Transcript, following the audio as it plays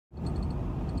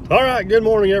All right, good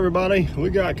morning everybody. We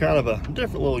got kind of a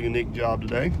different little unique job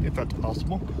today, if that's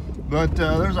possible. But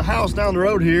there's a house down the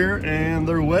road here and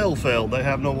their well failed. They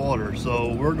have no water.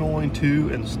 So we're going to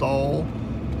install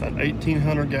an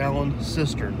 1,800 gallon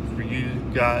cistern. For you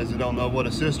guys that don't know what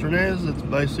a cistern is, it's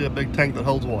basically a big tank that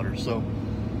holds water. So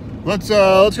let's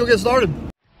go get started.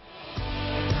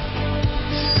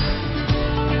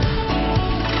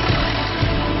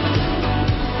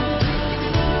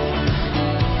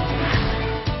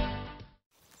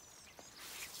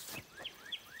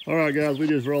 All right, guys, we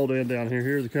just rolled in down here.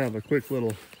 Here's kind of a quick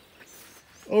little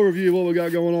overview of what we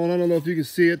got going on. I don't know if you can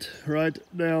see it right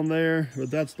down there,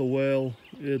 but that's the well.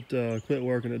 It quit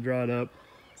working, it dried up.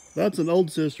 That's an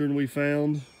old cistern we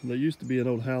found. There used to be an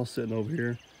old house sitting over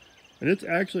here, and it's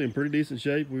actually in pretty decent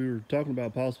shape. We were talking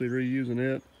about possibly reusing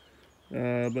it,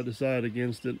 but decided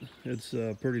against it. It's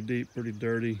pretty deep, pretty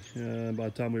dirty. By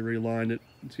the time we relined it,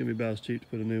 it's gonna be about as cheap to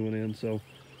put a new one in. So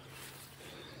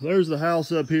there's the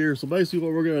house up here. So basically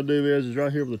what we're going to do is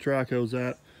right here where the track hose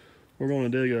at, we're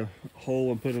going to dig a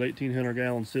hole and put an 1,800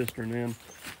 gallon cistern in.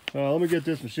 Let me get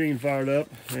this machine fired up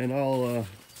and I'll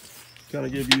kind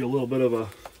of give you a little bit of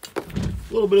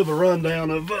a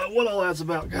rundown of what all that's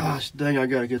about. Gosh dang, I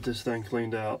got to get this thing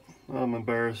cleaned out. I'm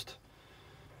embarrassed.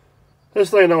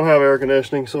 This thing don't have air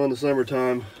conditioning, so in the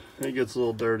summertime it gets a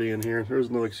little dirty in here.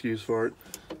 There's no excuse for it.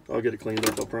 I'll get it cleaned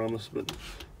up, I promise, but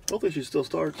hopefully she still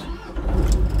starts.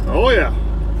 Oh yeah,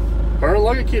 burning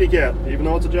like a kitty cat, even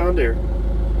though it's a John Deere.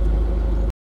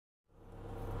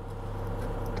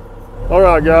 All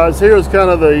right, guys, here's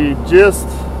kind of the gist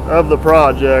of the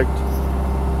project.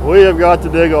 We have got to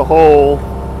dig a hole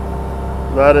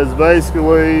that is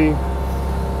basically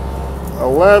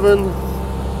 11,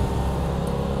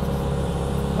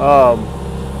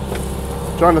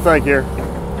 trying to think here.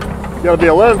 It's got to be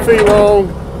 11 feet long,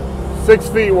 6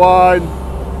 feet wide,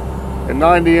 and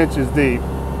 90 inches deep.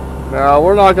 Now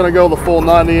we're not going to go the full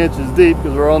 90 inches deep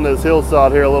because we're on this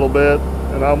hillside here a little bit,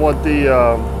 and I want it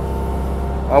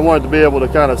to be able to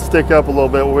kind of stick up a little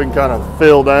bit where we can kind of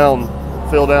fill down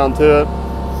to it.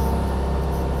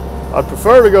 I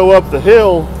prefer to go up the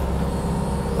hill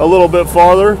a little bit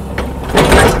farther,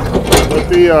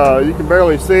 but you can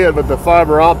barely see it, but the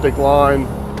fiber optic line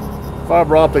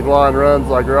runs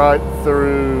like right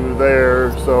through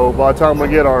there. So by the time we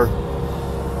get our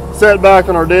set back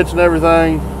on our ditch and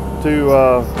everything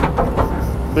to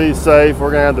be safe, we're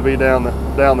gonna have to be down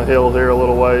the hill here a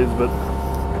little ways, but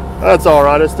that's all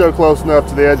right. It's still close enough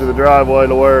to the edge of the driveway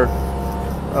to where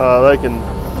they can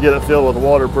get it filled with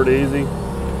water pretty easy.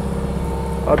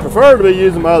 I prefer to be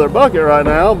using my other bucket right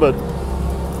now, but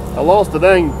I lost a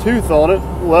dang tooth on it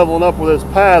leveling up where this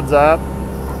pad's at.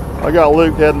 I got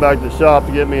Luke heading back to the shop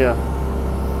to get me a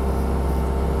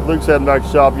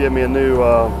new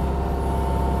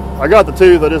I got the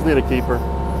tooth, I just need a keeper.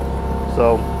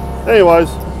 So anyways,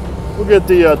 we'll get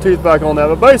the tooth back on that.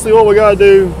 But basically what we got to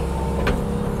do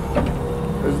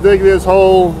is dig this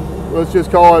hole. Let's just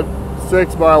call it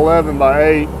 6 by 11 by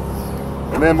 8.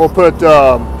 And then we'll put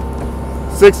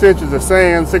 6 inches of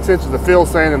sand, 6 inches of fill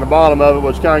sand in the bottom of it,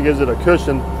 which kind of gives it a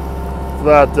cushion for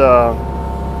that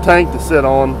tank to sit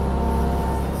on.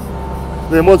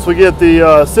 Then once we get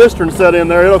the cistern set in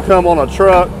there, it'll come on a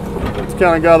truck. It's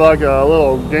kind of got like a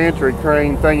little gantry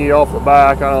crane thingy off the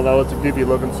back. I don't know, it's a goofy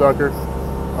looking sucker.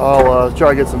 I'll try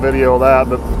to get some video of that.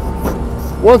 But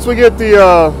once we get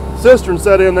the cistern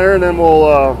set in there, and then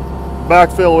we'll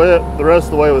backfill it the rest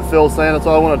of the way with fill sand. That's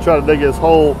all I want to try to dig this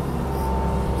hole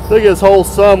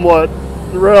somewhat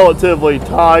relatively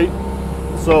tight,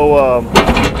 so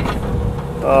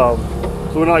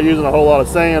we're not using a whole lot of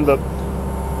sand. But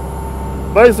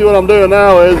basically what I'm doing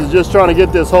now is just trying to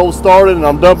get this hole started, and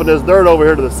I'm dumping this dirt over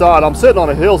here to the side. I'm sitting on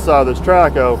a hillside of this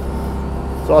track hoe,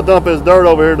 so I'll dump this dirt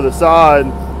over here to the side,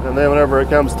 and then whenever it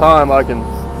comes time I can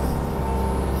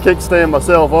kickstand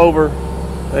myself over,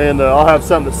 and I'll have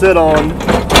something to sit on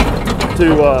to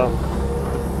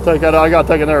take out. I got to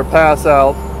take another pass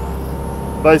out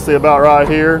basically about right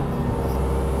here,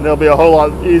 and it'll be a whole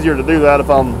lot easier to do that if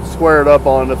I'm squared up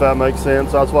on it, if that makes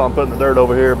sense. That's why I'm putting the dirt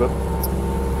over here. But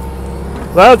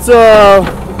that's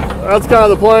kind of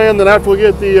the plan. Then after we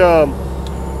get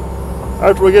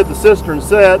the cistern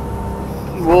set,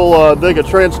 we'll dig a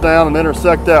trench down and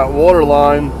intersect that water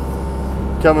line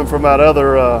coming from that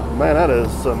other man, that is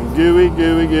some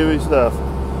gooey stuff.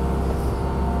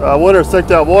 We'll intersect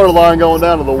that water line going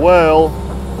down to the well,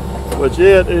 which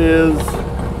it is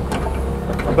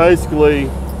basically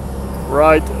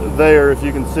right there, if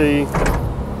you can see.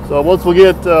 So once we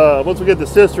get the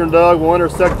cistern dug, we'll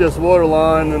intersect this water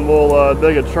line, and we'll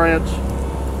dig a trench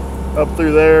up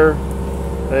through there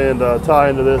and tie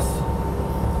into this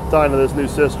thing to this new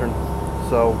cistern.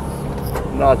 So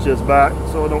notch this back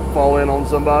so it don't fall in on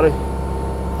somebody.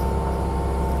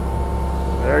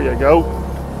 There you go.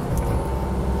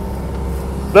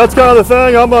 That's kind of the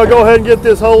thing. I'm gonna go ahead and get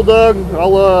this hole dug.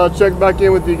 I'll check back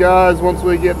in with you guys once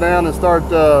we get down and start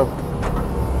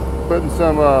putting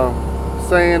some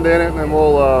sand in it, and then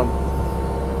we'll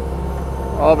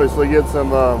obviously get some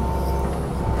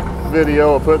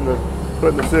video of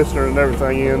putting the cistern and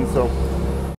everything in. So.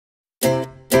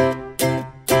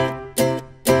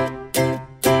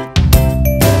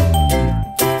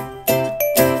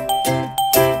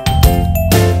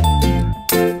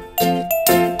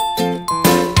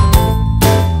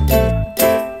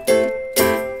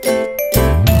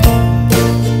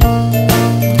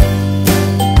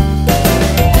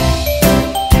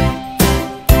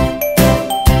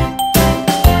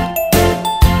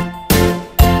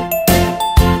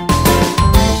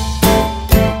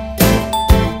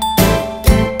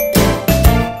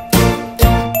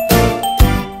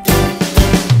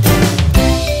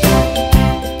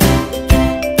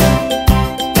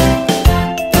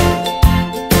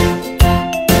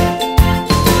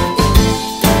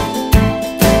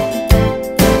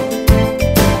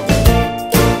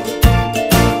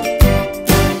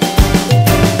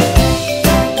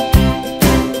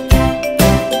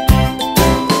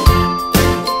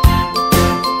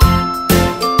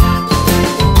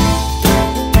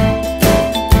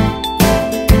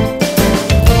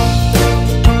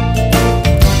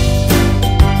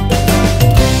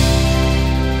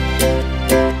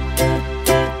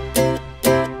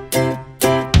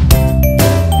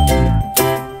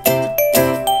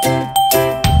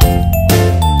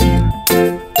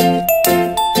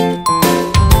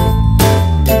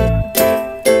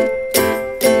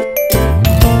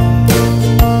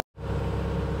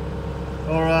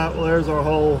 There's our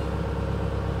hole.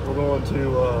 We're going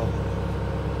to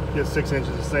get 6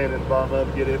 inches of sand in the bottom of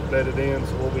it, get it bedded in,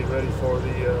 so we'll be ready for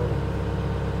the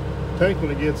tank when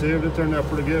it gets here. It turned out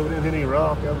pretty good. We didn't hit any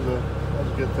rock. That was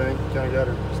a good thing. Kind of got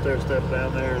her stair step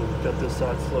down there and got this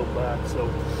side slope back, so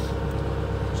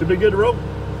should be good to rope.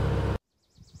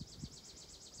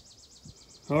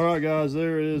 All right, guys,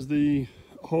 there is the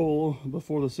hole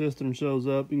before the cistern shows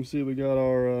up. You can see we got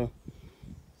our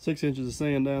 6 inches of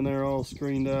sand down there, all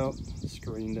screeded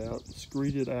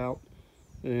out,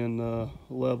 and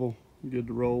level, good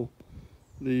to roll.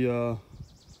 The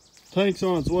tank's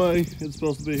on its way. It's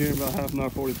supposed to be here in about half an hour,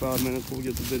 45 minutes. We'll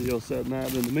get the video set in that.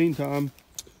 But in the meantime,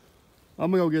 I'm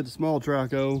gonna go get the small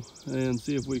traco and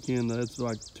see if we can, it's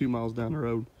like 2 miles down the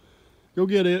road. Go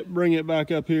get it, bring it back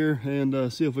up here,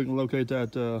 and see if we can locate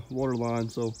that water line.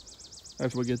 So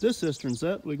after we get this cistern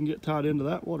set, we can get tied into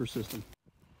that water system.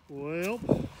 Well,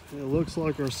 it looks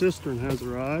like our cistern has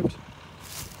arrived.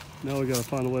 Now we gotta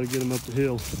find a way to get him up the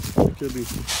hill. It could be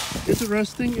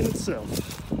interesting in itself.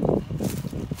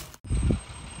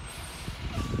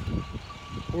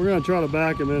 We're gonna try to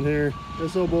back him in here.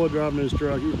 This old boy driving his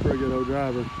truck, he's a pretty good old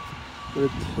driver. But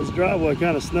his driveway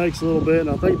kind of snakes a little bit, and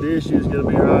I think the issue is gonna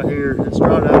be right here. It's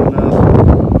dried out enough.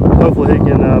 Hopefully he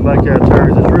can make that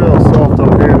turn. It's real soft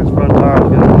over here, and his front tire is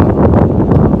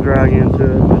gonna drag into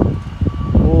it.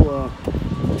 We'll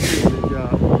see what he's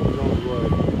got. He's on his way.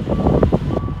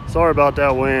 Sorry about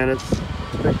that wind. It's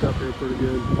picked up here pretty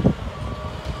good.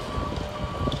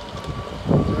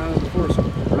 Around the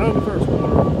first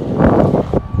corner.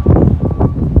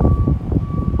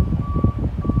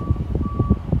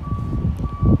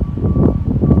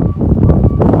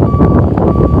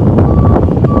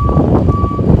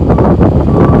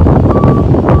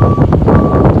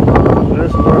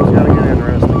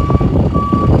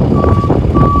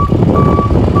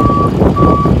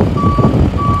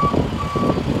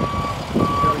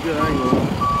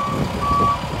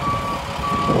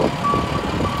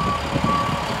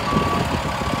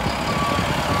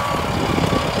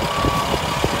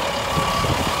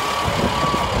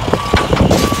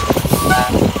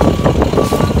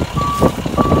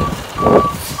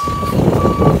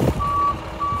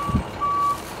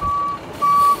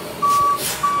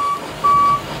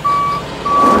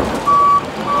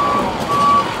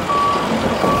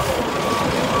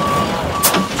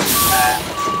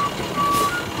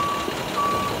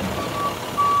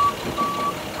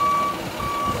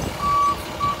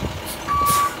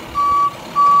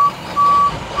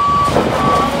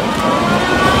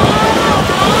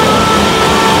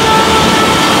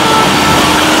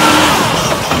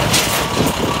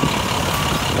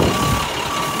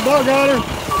 Got her.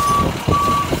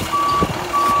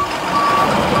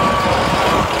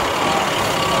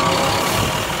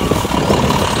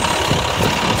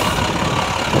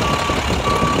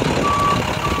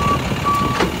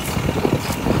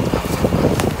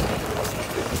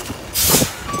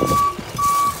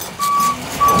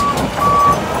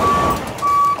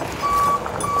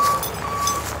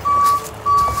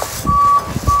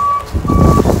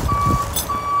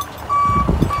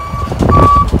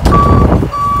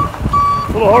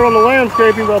 little hard on the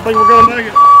landscaping, but I think we're gonna make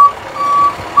it.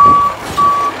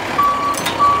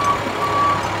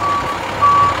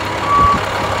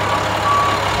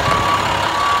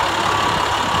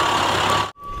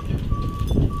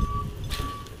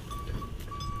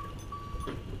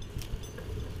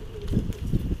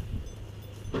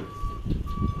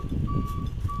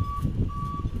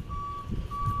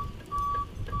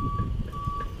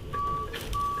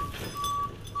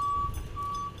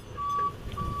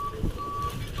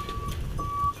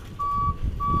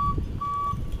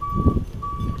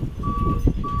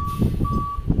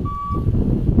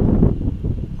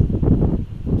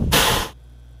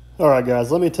 All right,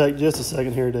 guys, let me take just a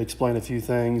second here to explain a few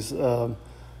things. I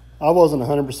wasn't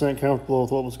 100% comfortable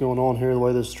with what was going on here, the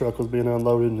way this truck was being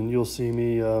unloaded, and you'll see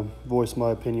me voice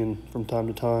my opinion from time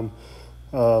to time.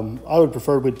 I would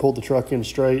prefer we'd pull the truck in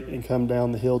straight and come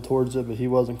down the hill towards it, but he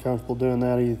wasn't comfortable doing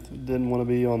that. He didn't want to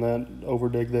be on that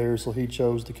overdig there, so he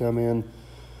chose to come in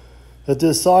at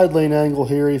this side lane angle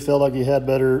here. He felt like he had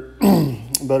better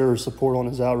better support on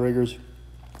his outriggers.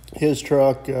 His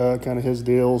truck, kind of his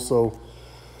deal, so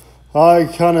I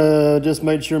kind of just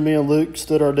made sure me and Luke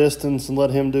stood our distance and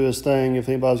let him do his thing. If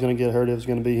anybody was going to get hurt, it was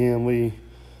going to be him. We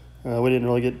didn't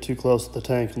really get too close to the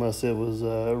tank unless it was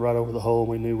right over the hole.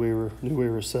 We knew we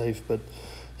were safe, but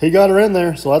he got her in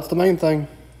there, so that's the main thing.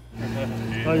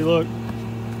 How you look?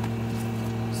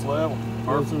 It's level.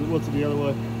 What's it the other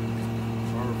way?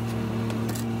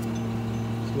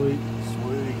 Sweet.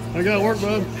 Sweet. I got to work,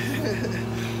 bud.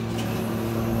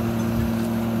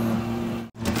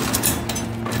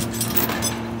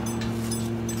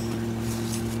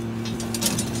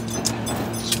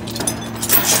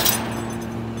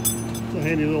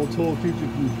 Handy little tool keeps you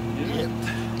from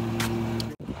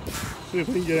see if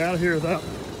we can get out of here without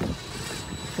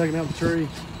taking out the tree.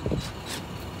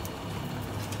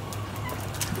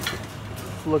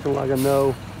 It's looking like a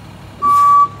no.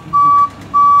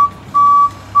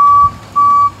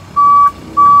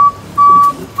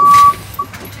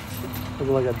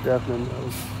 Looking like a definite no.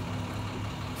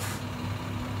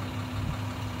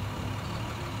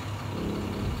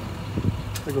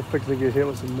 I think we're fixing to get hit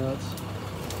with some nuts.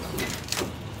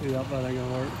 Yeah, that ain't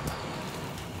gonna work.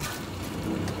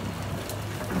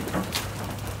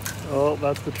 Oh,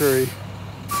 that's the tree.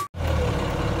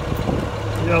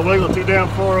 Yeah, wiggle too damn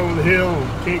far over the hill.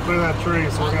 Can't clear that tree,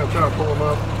 so we're gonna try to pull them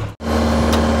up.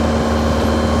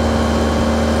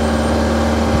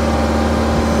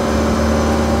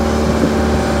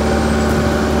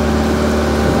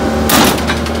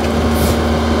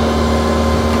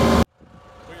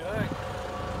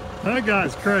 That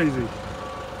guy's crazy.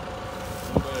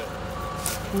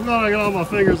 I thought I got all my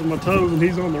fingers and my toes and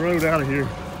he's on the road out of here.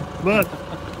 But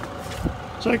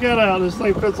check that out. This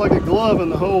thing fits like a glove in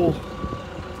the hole.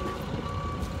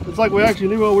 It's like we actually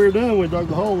knew what we were doing when we dug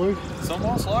the hole, Luke. It's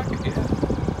almost like it,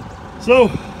 yeah. So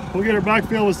we'll get our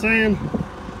backfill with sand,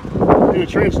 do a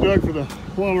trench dug for the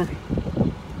plumber.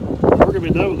 We're gonna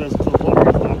be done with this until the plumber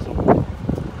gets done. So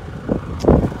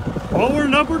onward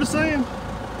and upward to sand.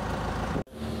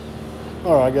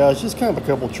 All right, guys, just kind of a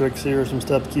couple tricks here, some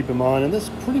stuff to keep in mind, and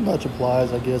this pretty much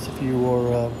applies, I guess, if you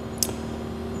were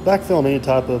backfilling any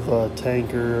type of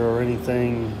tanker or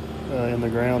anything in the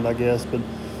ground, I guess. But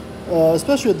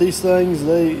especially with these things,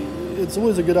 it's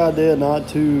always a good idea not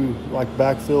to like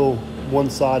backfill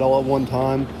one side all at one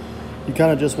time. You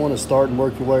kind of just want to start and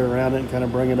work your way around it and kind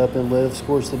of bring it up in lifts. Of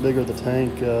course, the bigger the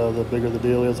tank, the bigger the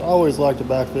deal is. I always like to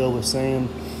backfill with sand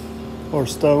or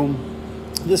stone.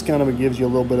 This kind of gives you a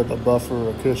little bit of a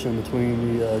buffer, a cushion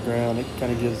between the ground. It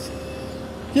kind of gives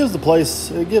the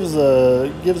place, it gives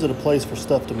it a place for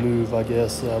stuff to move, I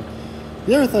guess.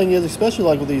 The other thing is, especially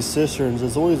like with these cisterns,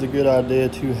 it's always a good idea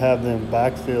to have them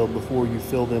backfilled before you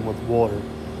fill them with water.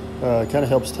 It kind of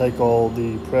helps take all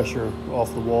the pressure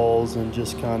off the walls, and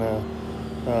just kind of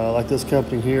like this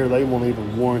company here, they won't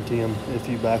even warranty them if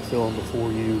you backfill them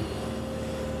before you.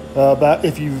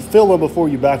 If you fill them before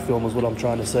you backfill them is what I'm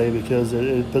trying to say, because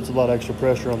it puts a lot of extra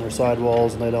pressure on their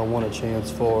sidewalls and they don't want a chance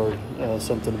for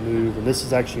something to move. And this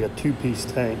is actually a two-piece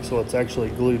tank, so it's actually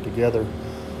glued together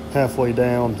halfway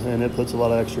down, and it puts a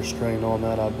lot of extra strain on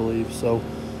that, I believe. So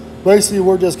basically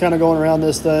we're just kind of going around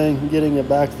this thing, getting it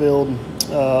backfilled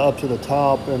up to the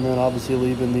top, and then obviously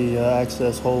leaving the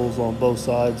access holes on both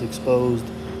sides exposed.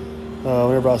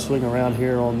 Whenever I swing around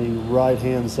here on the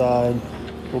right-hand side,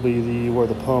 will be where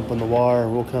the pump and the wire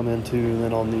will come into, and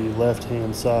then on the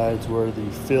left-hand sides where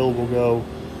the fill will go.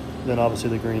 Then obviously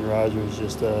the green riser is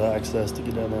just access to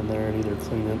get down in there and either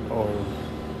clean it or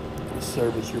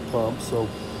service your pump. So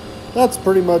that's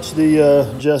pretty much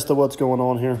the gist of what's going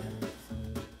on here.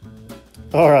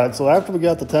 All right, so after we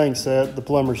got the tank set, the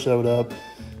plumber showed up.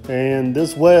 And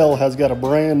this well has got a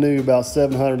brand new about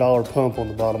 $700 pump on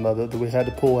the bottom of it that we had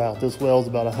to pull out. This well is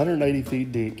about 180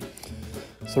 feet deep.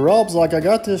 So Rob's like, I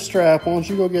got this strap, why don't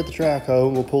you go get the track hoe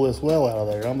and we'll pull this well out of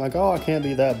there. I'm like, oh, it can't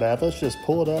be that bad. Let's just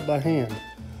pull it up by hand.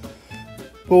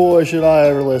 Boy, should I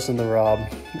ever listen to Rob.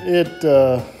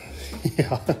 Yeah,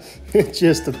 it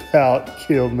just about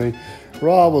killed me.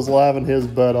 Rob was laughing his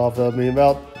butt off of me.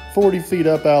 About 40 feet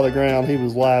up out of the ground, he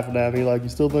was laughing at me like, you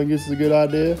still think this is a good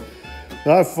idea?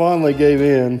 And I finally gave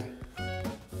in.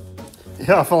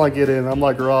 Yeah, I finally get in. I'm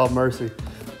like, Rob, mercy.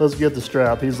 Let's get the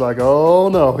strap. He's like, oh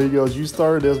no. He goes, you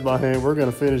started this by hand. We're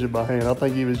going to finish it by hand. I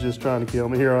think he was just trying to kill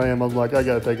me. Here I am. I was like, I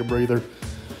got to take a breather.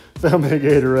 Found me a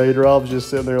Gatorade. Rob's just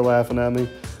sitting there laughing at me.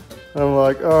 I'm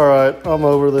like, all right, I'm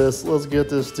over this. Let's get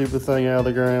this stupid thing out of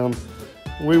the ground.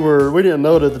 We didn't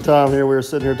know it at the time here. We were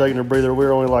sitting here taking a breather. We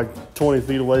were only like 20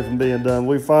 feet away from being done.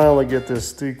 We finally get this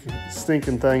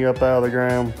stinking thing up out of the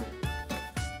ground.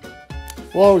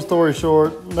 Long story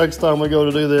short, next time we go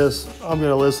to do this, I'm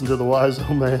going to listen to the wise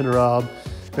old man, Rob.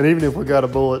 And even if we got a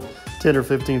bullet 10 or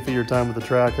 15 feet at a time with the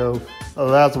track hoe,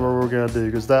 that's what we're going to do,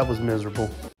 because that was miserable.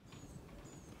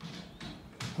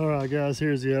 All right, guys,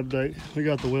 here's the update. We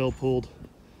got the well pulled.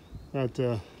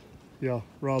 Yeah,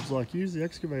 Rob's like, use the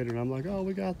excavator. And I'm like, oh,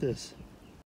 we got this.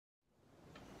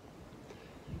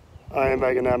 I ain't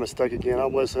making that mistake again.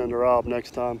 I'm listening to Rob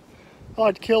next time. Oh,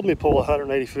 it killed me pull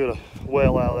 180 foot of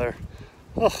well out there.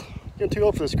 Oh, getting too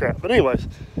old for this crap. But anyways,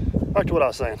 back to what I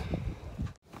was saying.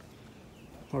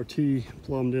 Our T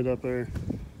plumbed it up there.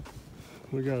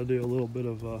 We got to do a little bit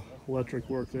of electric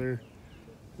work there.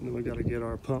 And then we got to get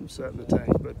our pump set in the tank,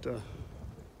 but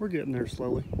we're getting there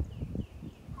slowly.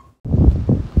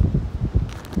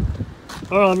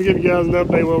 All right, let me give you guys an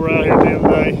update while we're out here at the end of the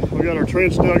day. We got our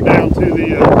trench dug down to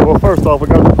the, well, first off, we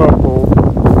got the pump pulled.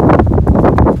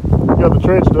 We got the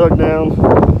trench dug down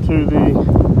to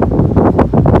the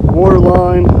water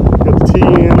line, got the T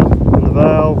in and the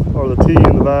valve, or the T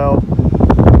in the valve.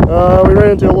 We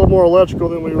ran into a little more electrical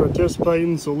than we were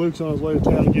anticipating, so Luke's on his way to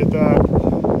town to get that.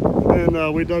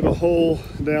 And we dug a hole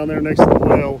down there next to the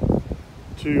well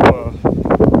to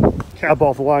cap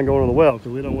off the line going to the well,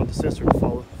 because we don't want the cistern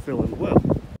to fill in the well.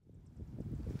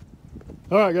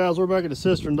 All right, guys, we're back at the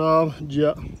cistern job.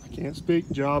 I can't speak.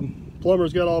 Job.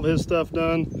 Plumber's got all of his stuff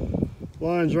done.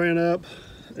 Lines ran up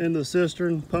into the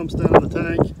cistern, pumps down in the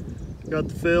tank. Got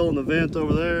the fill and the vent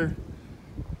over there.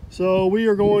 So we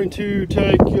are going to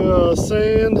take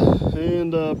sand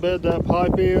and bed that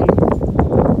pipe in,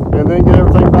 and then get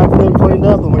everything back filled and cleaned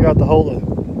up. And we got the hole to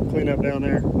clean up down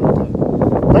there. But,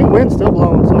 I think wind's still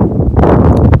blowing. So,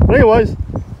 but anyways,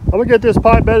 I'm gonna get this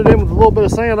pipe bedded in with a little bit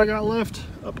of sand I got left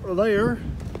up there,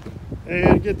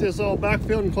 and get this all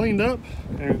backfilled and cleaned up,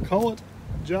 and call it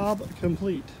job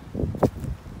complete.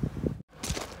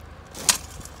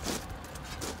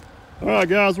 All right,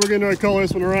 guys, we're getting ready to call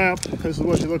this one a wrap. This is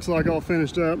what she looks like all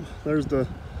finished up. There's the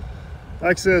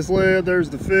access lid, there's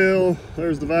the fill,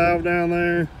 there's the valve down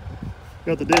there.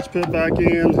 Got the ditch put back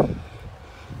in.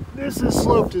 This is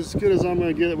sloped as good as I'm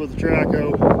going to get it with the track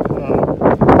hoe.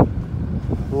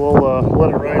 We'll let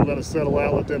it rain, let it settle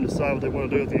out, let them decide what they want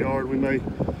to do with the yard. We may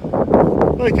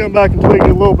come back and tweak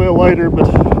it a little bit later, but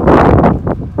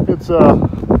it's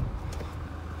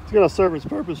going to serve its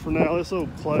purpose for now. This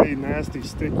old clay, nasty,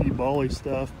 sticky, bally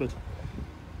stuff, but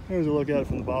here's a look at it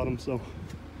from the bottom. So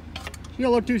she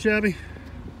don't look too shabby.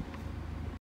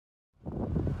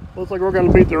 Looks like we're going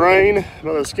to beat the rain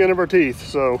by the skin of our teeth.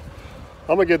 So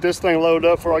I'm going to get this thing loaded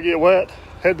up before I get wet,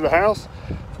 head to the house,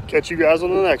 catch you guys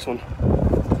on the next one.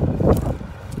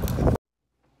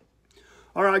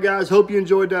 All right, guys, hope you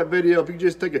enjoyed that video. If you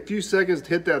just take a few seconds to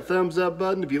hit that thumbs up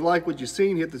button. If you like what you've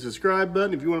seen, hit the subscribe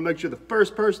button. If you want to make sure the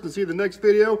first person to see the next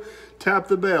video, tap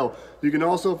the bell. You can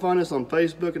also find us on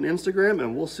Facebook and Instagram,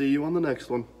 and we'll see you on the next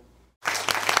one.